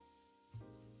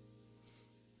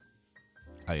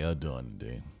How y'all doing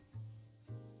today?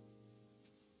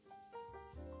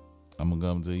 I'm gonna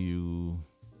come to you.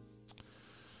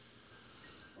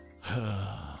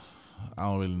 I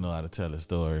don't really know how to tell a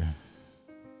story,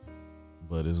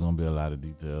 but it's gonna be a lot of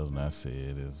details. And I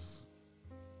said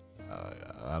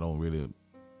I don't really.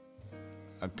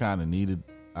 I kind of needed.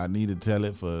 I need to tell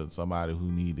it for somebody who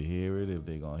need to hear it if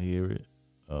they gonna hear it.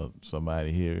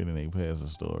 Somebody hear it and they pass the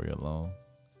story along.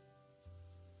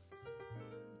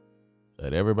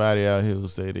 That everybody out here who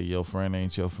say that your friend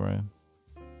ain't your friend.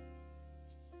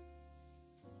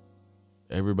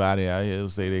 Everybody out here who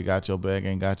say they got your back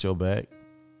ain't got your back.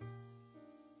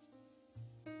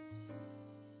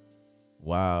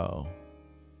 Wow.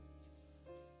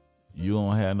 You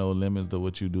don't have no limits to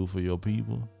what you do for your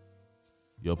people.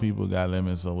 Your people got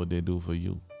limits on what they do for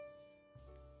you.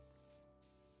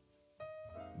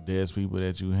 There's people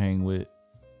that you hang with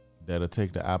that'll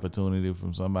take the opportunity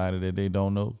from somebody that they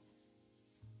don't know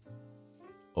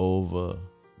over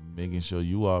making sure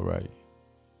you all right.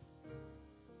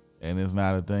 And it's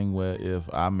not a thing where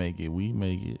if I make it, we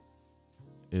make it.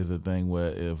 It's a thing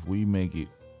where if we make it,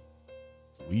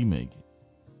 we make it.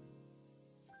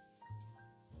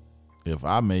 If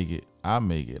I make it,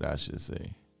 I should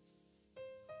say.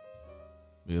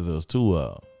 Because there was two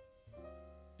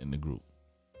in the group.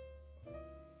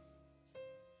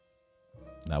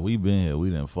 Now we been here, we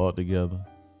done fought together.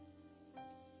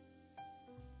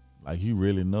 Like you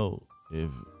really know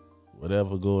if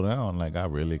whatever go down, like I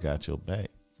really got your back.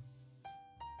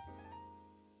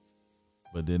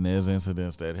 But then there's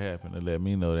incidents that happen to let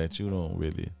me know that you don't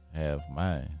really have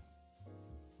mine.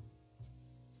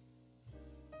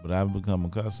 But I've become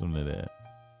accustomed to that.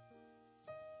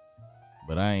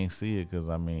 But I ain't see it because,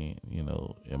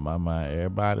 in my mind,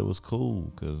 everybody was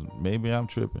cool because maybe I'm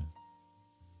tripping.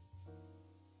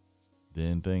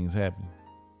 Then things happen.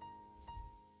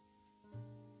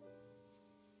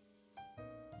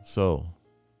 So,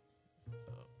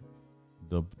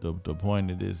 the point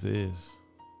of this is,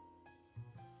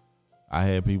 I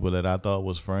had people that I thought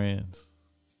was friends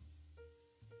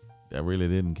that really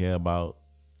didn't care about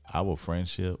our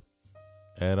friendship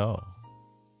at all.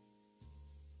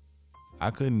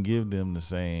 I couldn't give them the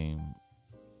same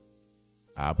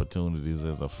opportunities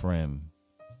as a friend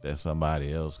that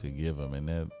somebody else could give them, and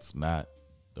that's not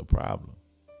the problem.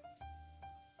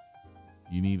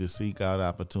 You need to seek out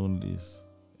opportunities,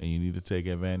 and you need to take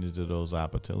advantage of those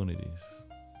opportunities,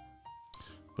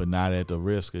 but not at the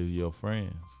risk of your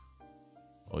friends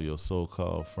or your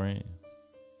so-called friends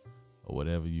or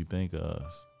whatever you think of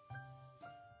us.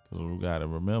 Because we got to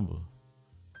remember,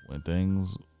 when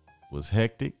things was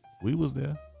hectic, we was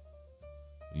there.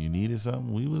 When you needed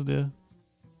something, we was there.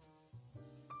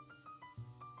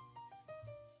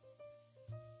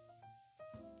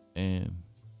 And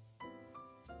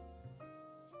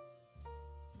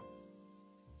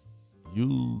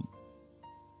you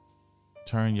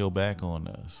turn your back on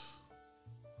us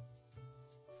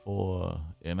for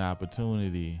an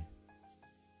opportunity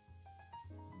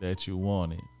that you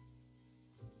wanted.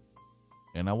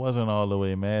 And I wasn't all the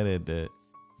way mad at that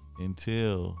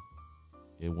until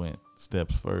it went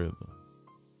steps further.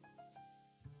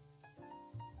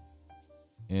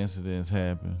 Incidents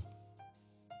happen.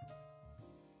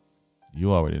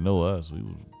 You already know us. We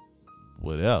was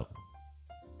whatever.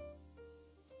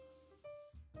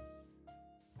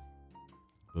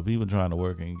 But people trying to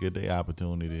work and get their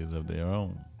opportunities of their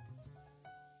own.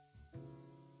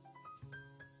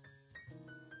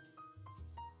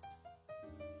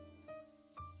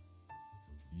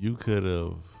 You could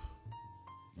have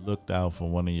looked out for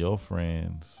one of your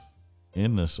friends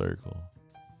in the circle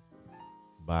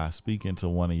by speaking to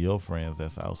one of your friends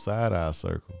that's outside our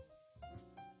circle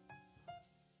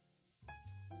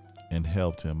and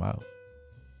helped him out.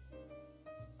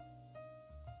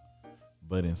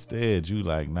 But instead, you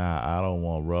like, nah, I don't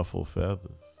want ruffle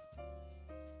feathers.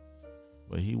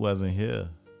 But he wasn't here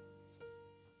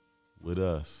with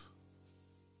us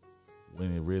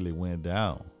when it really went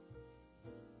down.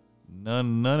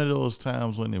 None of those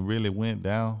times when it really went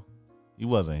down, he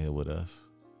wasn't here with us.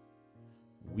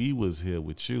 We was here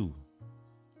with you.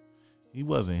 He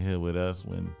wasn't here with us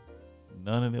when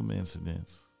none of them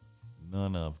incidents,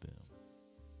 none of them.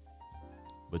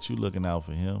 But you looking out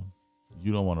for him.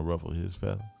 You don't want to ruffle his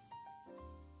feathers.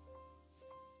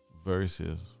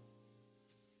 Versus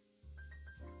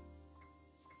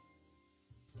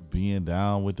being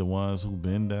down with the ones who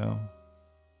been down.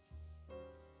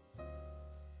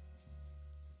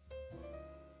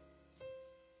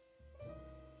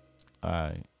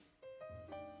 Alright.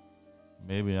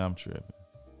 Maybe I'm tripping.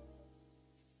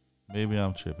 Maybe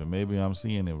I'm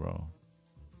seeing it wrong.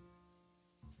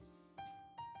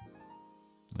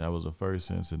 That was the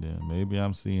first incident. Maybe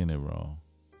I'm seeing it wrong.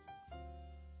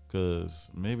 Cause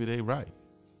maybe they right.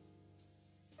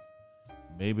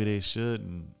 Maybe they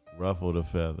shouldn't ruffle the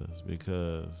feathers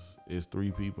because it's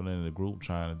three people in the group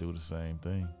trying to do the same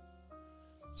thing.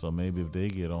 So maybe if they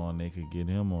get on, they could get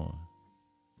him on.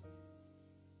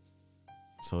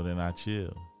 So then I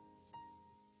chill.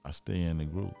 I stay in the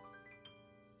group.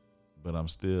 But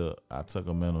I took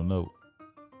a mental note.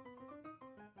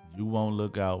 You won't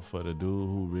look out for the dude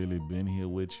who really been here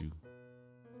with you.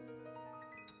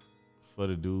 For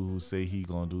the dude who say he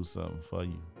gonna do something for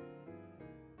you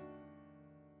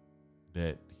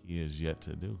that he is yet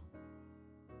to do.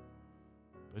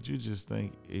 But you just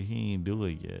think he ain't do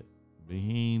it yet. But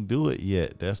he ain't do it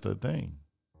yet. That's the thing.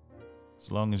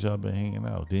 As long as y'all been hanging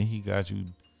out. Then he got you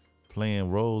playing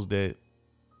roles that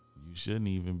you shouldn't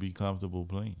even be comfortable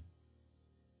playing.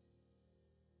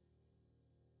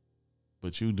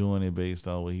 But you doing it based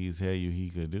on what he tell you he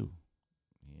could do.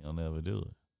 He'll never do it.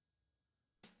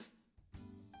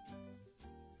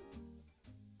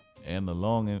 And the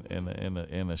long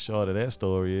and the short of that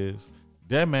story is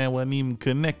that man wasn't even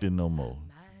connected no more.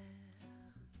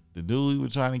 The dude he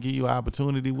was trying to give you an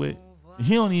opportunity with,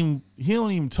 he don't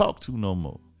even talk to no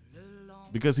more.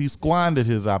 Because he squandered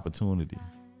his opportunity.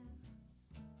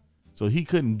 So he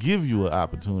couldn't give you an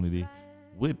opportunity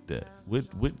with that.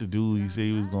 With the dude he said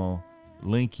he was gonna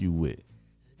link you with.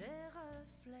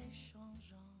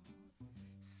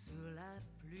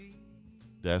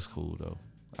 That's cool though.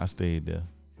 I stayed there.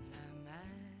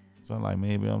 So I'm like,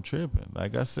 maybe I'm tripping.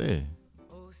 Like I said.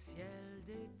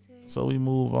 So we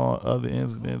move on. Other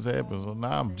incidents happen. So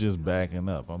now I'm just backing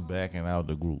up. I'm backing out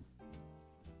the group.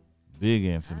 Big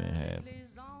incident happened.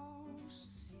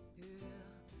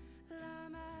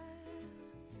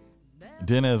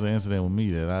 Then there's an incident with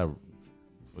me that I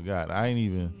forgot.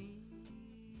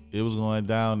 It was going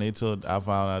down. I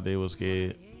found out they were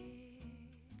scared.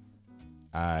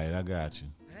 All right, I got you.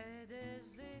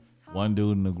 One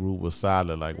dude in the group was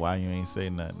solid, like, why you ain't say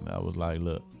nothing? I was like,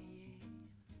 look,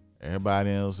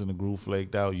 everybody else in the group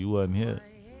flaked out. You wasn't here.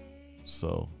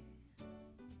 So,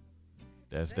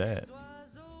 that's that.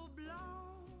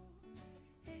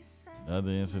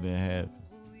 Another incident happened.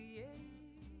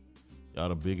 Y'all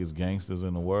the biggest gangsters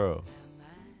in the world.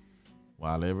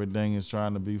 While everything is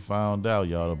trying to be found out,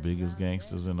 y'all the biggest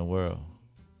gangsters in the world.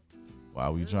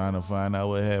 While we trying to find out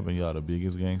what happened, y'all the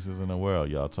biggest gangsters in the world.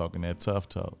 Y'all talking that tough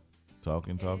talk.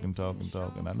 Talking.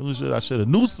 I should have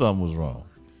knew something was wrong.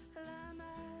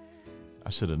 I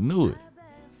should have knew it.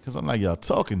 Because I'm like, y'all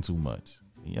talking too much.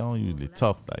 Y'all don't usually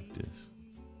talk like this.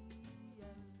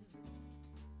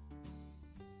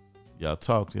 Y'all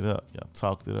talked it up.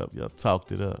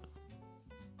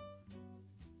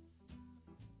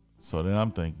 So then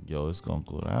I'm thinking, yo, it's going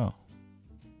to go down.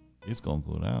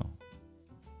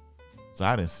 So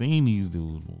I done seen these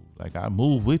dudes move. Like, I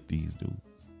move with these dudes.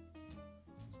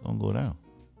 It's going to go down.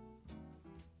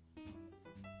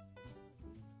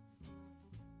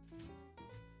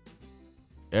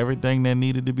 Everything that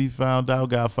needed to be found out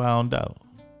got found out.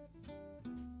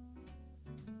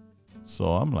 So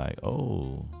I'm like,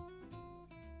 oh,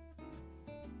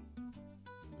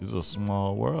 it's a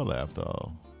small world after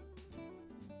all.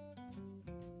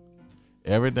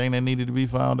 Everything that needed to be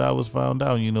found out was found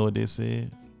out. You know what they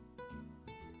said?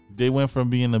 They went from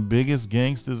being the biggest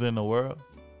gangsters in the world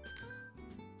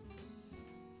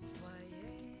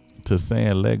to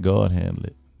saying, let God handle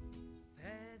it.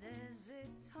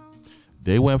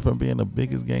 They went from being the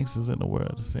biggest gangsters in the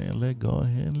world to saying, let God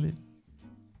handle it.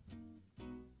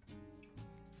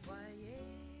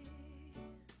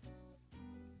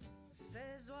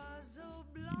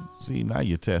 See, now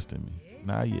you're testing me.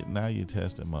 Now you're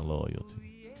testing my loyalty.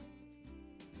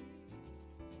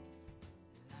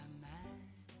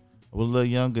 I was a little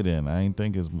younger then. I ain't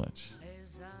think as much.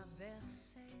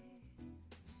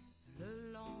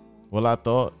 Well, I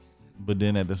thought, but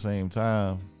then at the same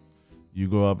time, you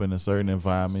grow up in a certain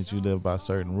environment, you live by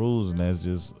certain rules, and that's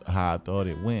just how I thought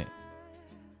it went.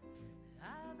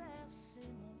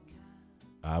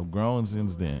 I've grown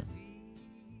since then.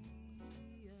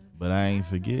 But I ain't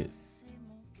forget.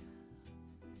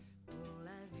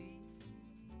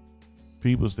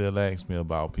 People still ask me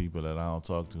about people that I don't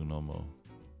talk to no more.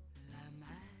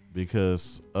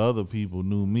 Because other people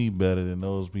knew me better than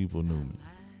those people knew me.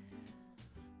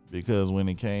 Because when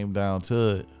it came down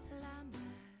to it,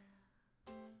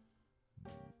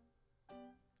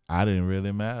 I didn't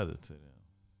really matter to them.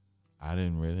 I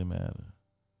didn't really matter.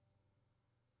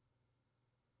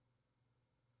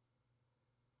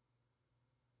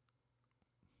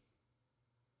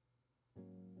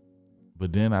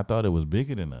 But then I thought it was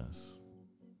bigger than us.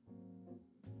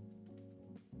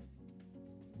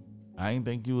 I didn't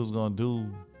think you was gonna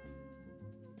do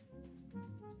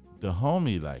the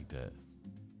homie like that.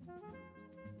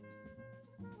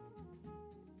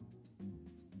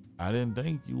 I didn't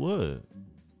think you would.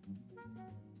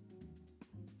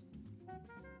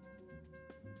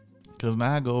 Cause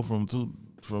now I go from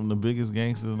the biggest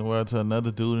gangsters in the world to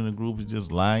another dude in the group is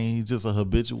just lying. He's just a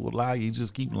habitual liar. He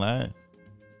just keep lying.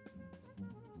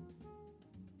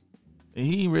 And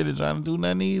he ain't really trying to do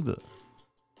nothing either.